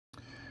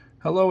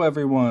Hello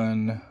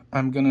everyone,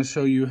 I'm going to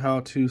show you how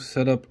to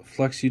set up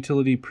Flex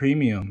Utility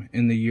Premium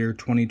in the year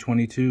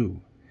 2022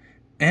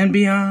 and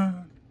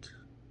beyond.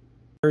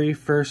 Very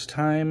first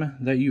time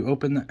that you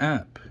open the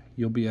app,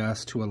 you'll be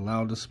asked to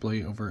allow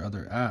display over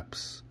other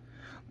apps.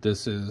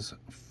 This is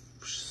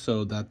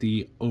so that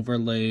the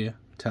overlay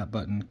tap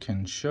button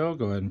can show.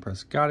 Go ahead and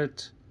press got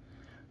it,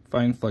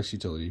 find Flex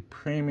Utility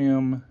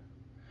Premium,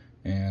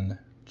 and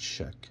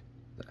check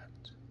that.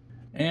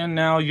 And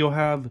now you'll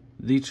have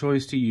the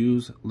choice to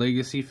use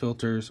legacy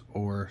filters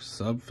or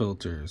sub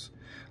filters.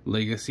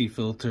 Legacy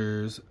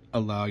filters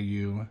allow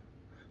you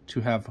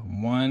to have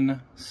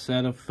one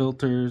set of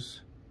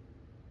filters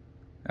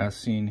as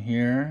seen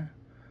here.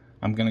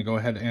 I'm going to go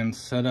ahead and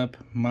set up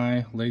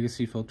my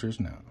legacy filters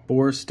now.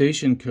 For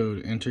station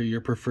code, enter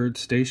your preferred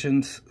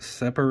stations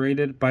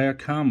separated by a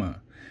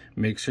comma.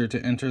 Make sure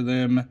to enter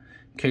them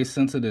case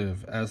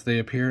sensitive as they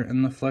appear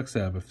in the Flex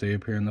app. If they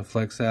appear in the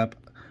Flex app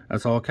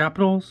as all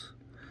capitals,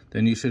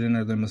 then you should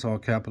enter them as all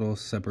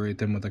capitals, separate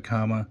them with a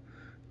comma.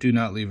 Do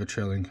not leave a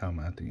trailing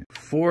comma at the end.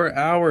 For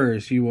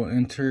hours, you will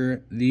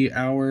enter the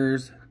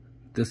hours.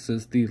 This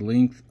is the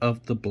length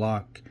of the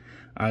block.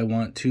 I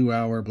want 2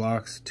 hour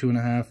blocks,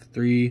 2.5,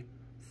 3,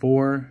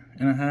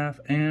 4.5,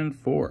 and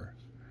 4.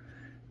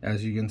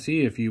 As you can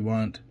see, if you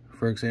want,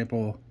 for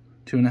example,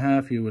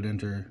 2.5, you would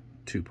enter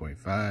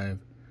 2.5,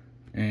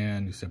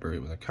 and you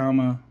separate with a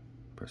comma.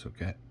 Press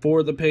OK.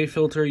 For the pay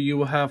filter, you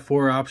will have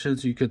 4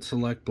 options. You could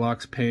select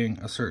blocks paying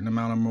a certain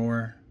amount or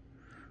more,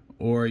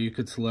 or you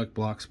could select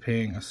blocks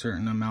paying a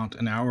certain amount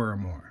an hour or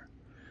more.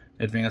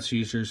 Advanced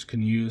users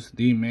can use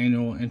the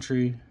manual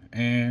entry,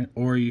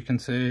 or you can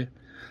say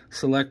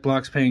select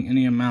blocks paying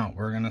any amount.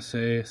 We're going to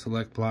say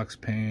select blocks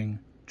paying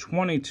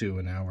 22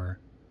 an hour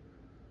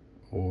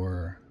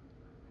or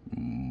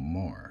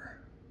more.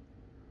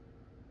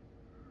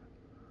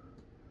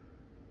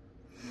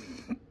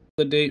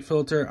 The date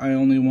filter, I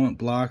only want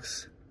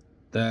blocks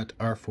that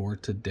are for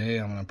today.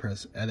 I'm going to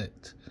press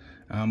edit.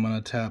 I'm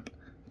going to tap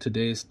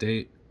today's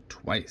date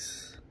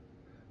twice.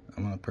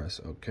 I'm going to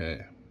press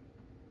OK.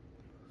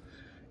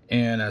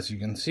 And as you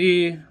can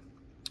see,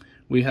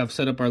 we have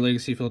set up our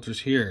legacy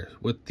filters here.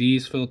 With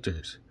these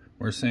filters,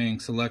 we're saying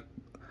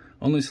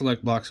only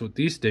select blocks with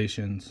these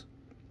stations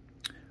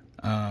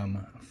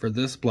for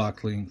this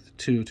block length,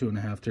 2,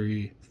 2.5,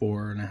 3,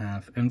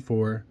 4.5, and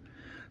 4,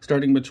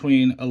 starting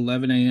between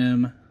 11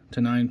 a.m. to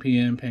 9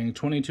 p.m. paying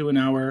 22 an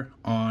hour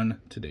on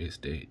today's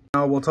date.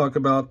 Now we'll talk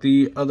about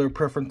the other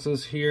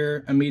preferences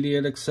here.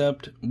 Immediate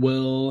accept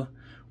will,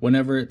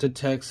 whenever it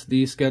detects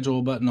the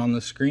schedule button on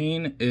the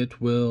screen,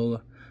 it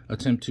will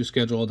attempt to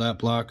schedule that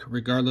block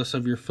regardless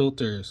of your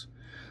filters.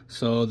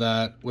 So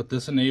that with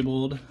this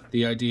enabled,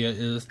 the idea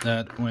is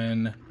that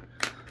when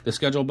the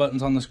schedule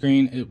button's on the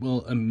screen, it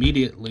will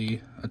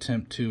immediately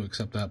attempt to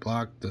accept that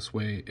block. This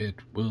way it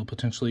will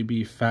potentially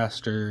be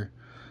faster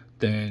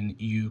then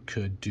you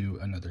could do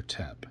another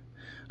tap.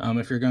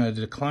 If you're going to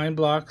decline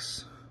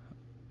blocks,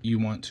 you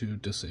want to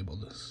disable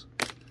this.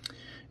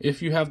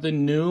 If you have the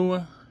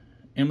new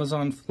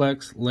Amazon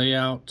Flex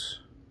layout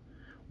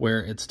where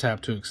it's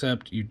tap to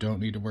accept, you don't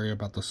need to worry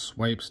about the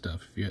swipe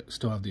stuff. If you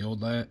still have the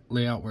old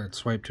layout where it's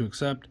swipe to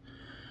accept,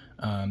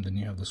 then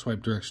you have the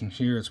swipe direction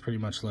here. It's pretty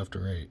much left to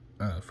right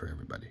for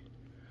everybody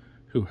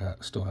who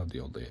still have the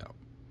old layout.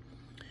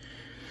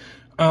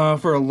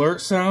 For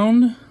alert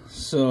sound,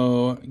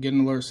 so get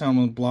an alert sound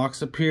when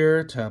blocks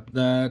appear, tap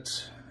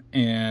that,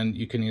 and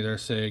you can either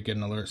say get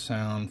an alert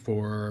sound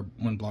for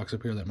when blocks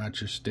appear that match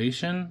your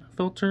station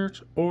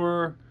filters,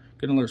 or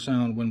get an alert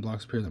sound when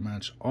blocks appear that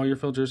match all your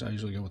filters. I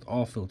usually go with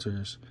all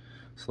filters.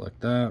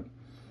 Select that.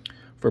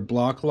 For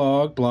block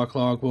log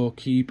will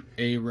keep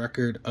a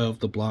record of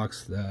the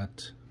blocks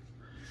that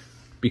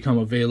become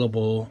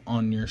available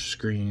on your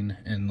screen.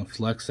 In the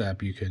Flex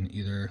app, you can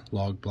either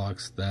log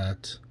blocks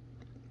that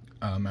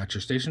match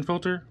your station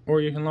filter,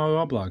 or you can log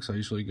all blocks. I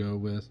usually go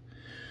with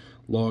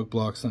log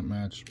blocks that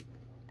match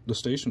the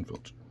station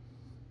filter.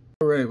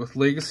 Alright, with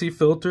legacy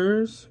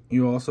filters,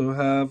 you also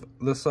have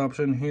this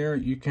option here.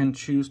 You can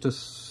choose to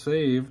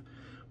save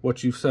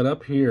what you've set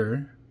up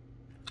here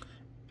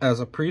as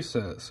a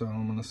preset. So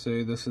I'm going to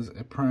say this is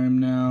a Prime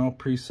Now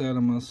preset.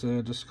 I'm going to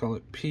say just call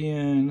it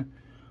PN,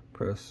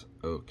 press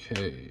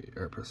OK,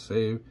 or press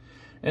save.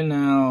 And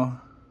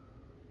now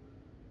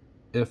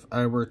if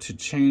I were to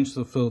change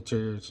the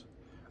filters,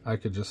 I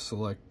could just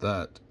select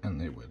that and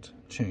they would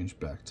change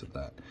back to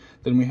that.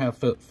 Then we have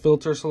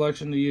filter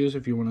selection to use.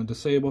 If you want to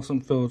disable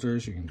some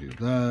filters, you can do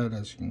that.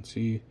 As you can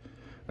see,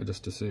 I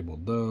just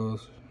disabled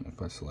those.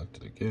 If I select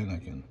it again, I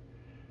can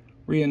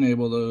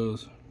re-enable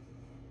those.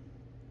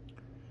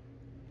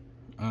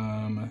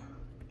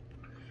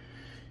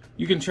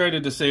 You can try to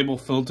disable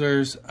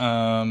filters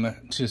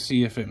to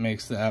see if it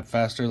makes the app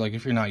faster. Like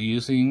if you're not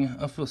using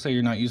say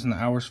you're not using the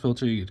hours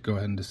filter, you could go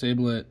ahead and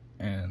disable it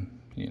and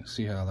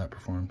see how that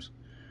performs.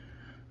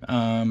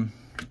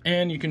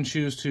 And you can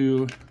choose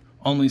to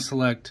only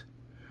select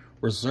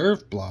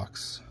reserved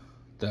blocks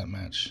that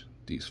match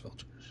these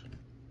filters.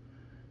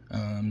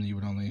 You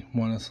would only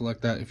want to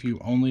select that if you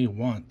only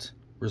want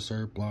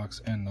reserved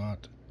blocks and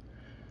not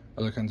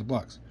other kinds of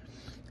blocks.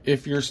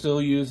 If you're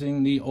still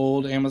using the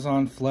old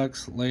Amazon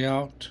Flex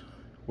layout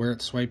where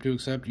it's swipe to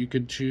accept, you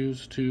could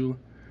choose to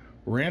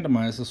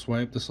randomize the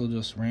swipe. This will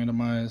just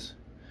randomize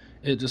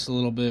it just a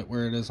little bit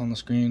where it is on the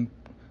screen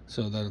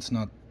so that it's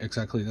not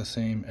exactly the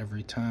same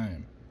every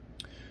time.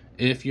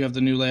 If you have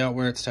the new layout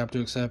where it's tap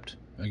to accept,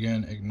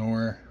 again,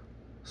 ignore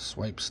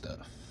swipe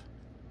stuff.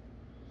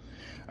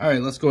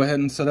 Alright, let's go ahead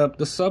and set up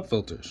the sub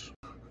filters.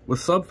 With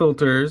sub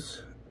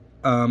filters,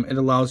 it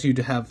allows you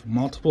to have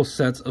multiple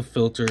sets of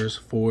filters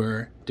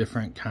for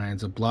different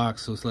kinds of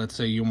blocks. So let's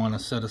say you want a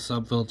set of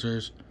sub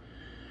filters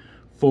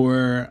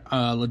for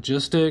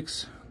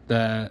logistics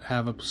that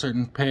have a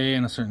certain pay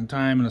and a certain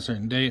time and a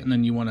certain date, and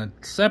then you want a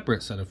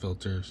separate set of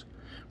filters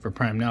for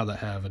Prime Now that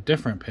have a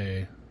different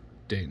pay,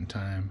 date, and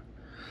time.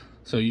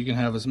 So you can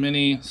have as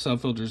many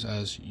sub filters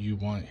as you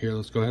want. Here,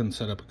 let's go ahead and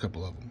set up a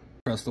couple of them.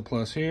 Press the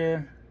plus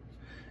here,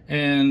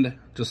 and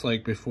just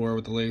like before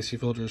with the legacy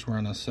filters, we're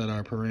gonna set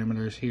our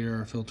parameters here,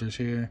 our filters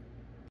here.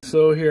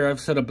 So here I've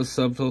set up a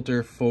sub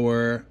filter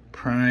for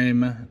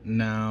Prime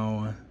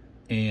Now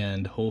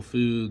and Whole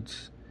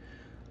Foods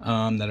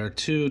that are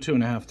 2,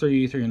 2.5,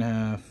 3,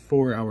 3.5,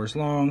 4 hours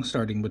long,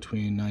 starting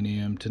between 9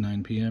 a.m. to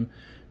 9 p.m.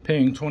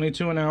 Paying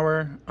 $22 an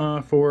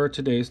hour for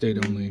today's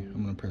date only.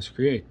 I'm gonna press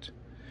create.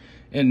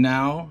 And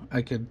now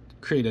I could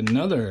create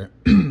another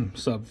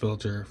sub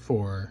filter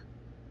for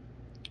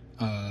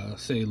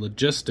say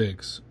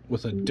logistics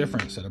with a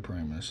different set of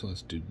parameters. So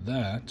let's do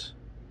that.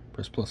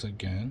 Press plus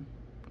again.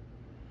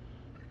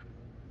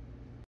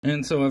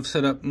 And so I've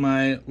set up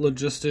my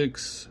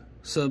logistics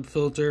sub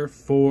filter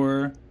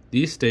for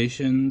these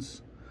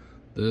stations,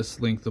 this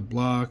length of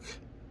block,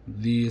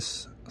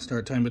 these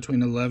start time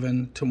between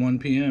 11 to 1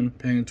 p.m.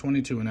 paying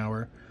 $22 an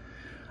hour.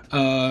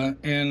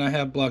 And I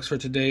have blocks for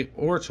today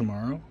or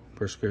tomorrow.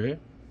 Press create.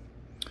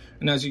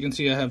 And as you can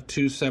see, I have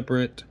two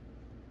separate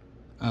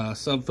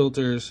sub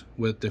filters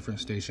with different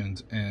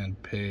stations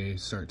and pay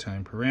start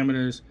time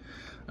parameters.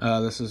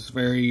 This is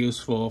very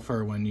useful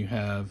for when you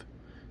have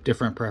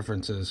different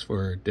preferences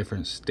for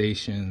different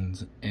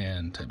stations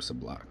and types of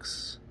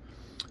blocks.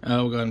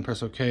 We'll go ahead and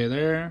press OK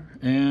there,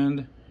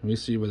 and we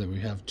see whether we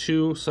have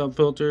two sub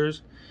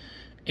filters,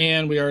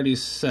 and we already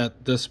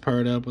set this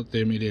part up with the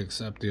immediate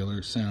accept, the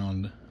alert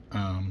sound,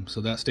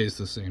 so that stays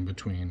the same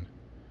between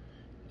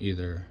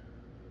either,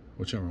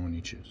 whichever one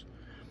you choose.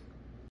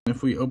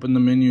 If we open the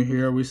menu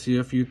here, we see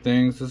a few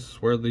things. This is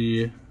where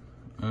the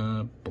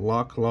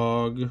block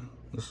log,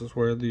 this is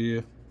where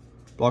the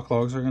block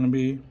logs are going to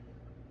be.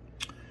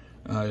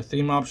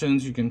 Theme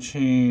options, you can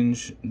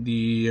change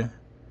the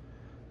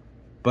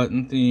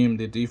button theme.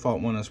 The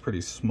default one is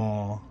pretty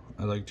small.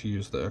 I like to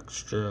use the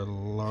extra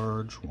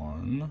large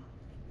one.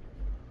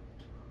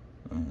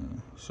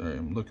 Sorry,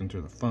 I'm looking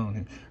through the phone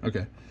here.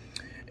 Okay.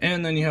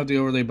 And then you have the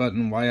overlay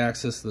button,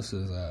 y-axis. This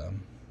is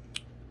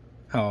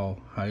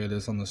how high it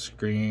is on the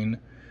screen.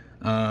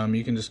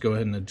 You can just go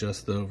ahead and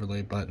adjust the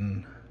overlay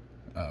button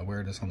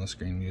where it is on the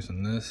screen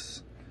using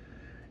this.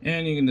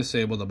 And you can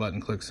disable the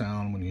button click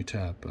sound when you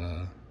tap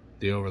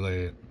the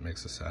overlay. It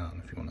makes a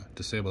sound if you want to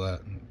disable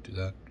that and do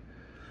that.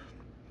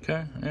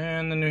 Okay,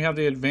 and then we have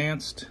the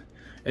advanced.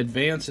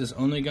 Advanced is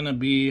only going to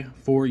be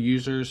for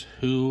users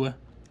who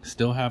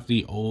still have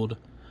the old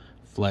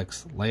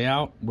Flex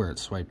layout where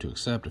it's swipe to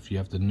accept. If you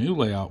have the new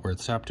layout where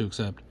it's tap to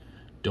accept,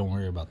 don't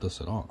worry about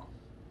this at all.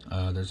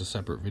 There's a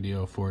separate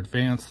video for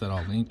advanced that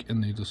I'll link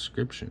in the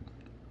description.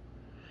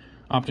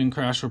 Opt-in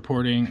crash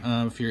reporting.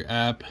 If your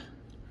app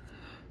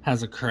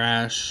has a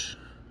crash,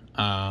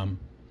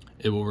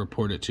 it will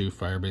report it to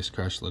Firebase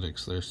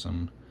Crashlytics. There's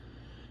some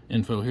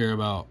info here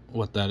about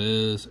what that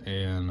is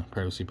and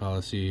privacy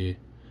policy.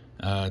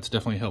 It's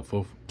definitely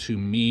helpful to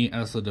me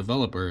as a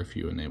developer if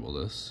you enable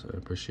this. I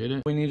appreciate it.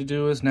 What we need to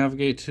do is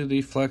navigate to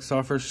the Flex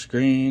offer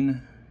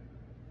screen,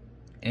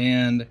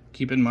 and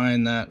keep in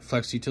mind that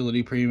Flex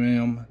Utility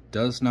Premium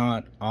does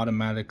not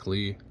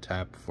automatically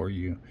tap for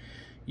you.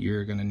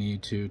 You're going to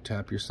need to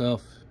tap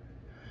yourself.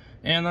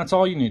 And that's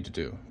all you need to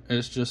do,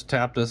 is just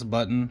tap this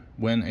button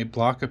when a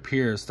block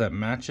appears that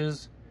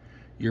matches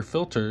your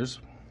filters.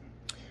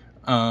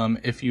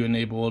 If you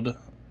enabled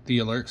the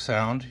alert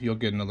sound, you'll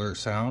get an alert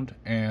sound,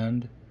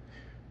 and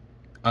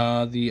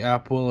the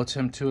app will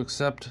attempt to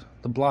accept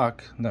the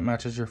block that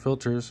matches your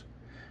filters.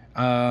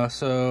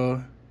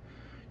 So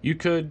you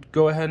could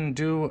go ahead and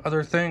do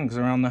other things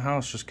around the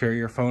house. Just carry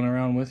your phone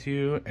around with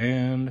you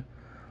and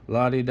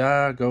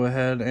la-di-da, go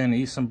ahead and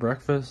eat some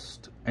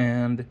breakfast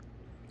and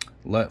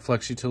let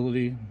Flex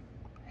Utility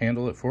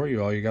handle it for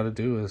you. All you got to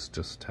do is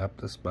just tap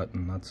this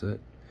button. That's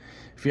it.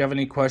 If you have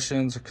any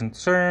questions or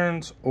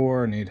concerns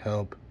or need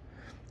help,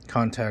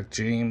 contact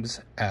James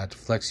at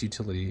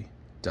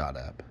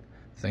flexutility.app.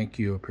 Thank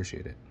you.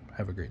 Appreciate it.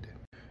 Have a great day.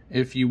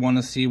 If you want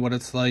to see what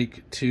it's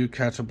like to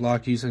catch a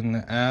block using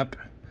the app,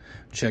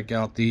 check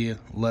out the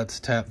Let's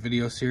Tap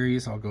video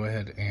series. I'll go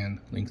ahead and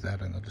link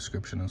that in the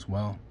description as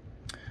well.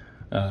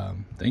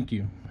 Thank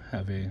you.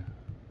 Have a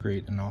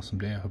great and awesome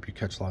day. I hope you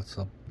catch lots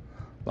of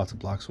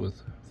blocks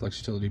with Flex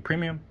Utility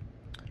Premium.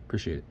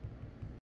 Appreciate it.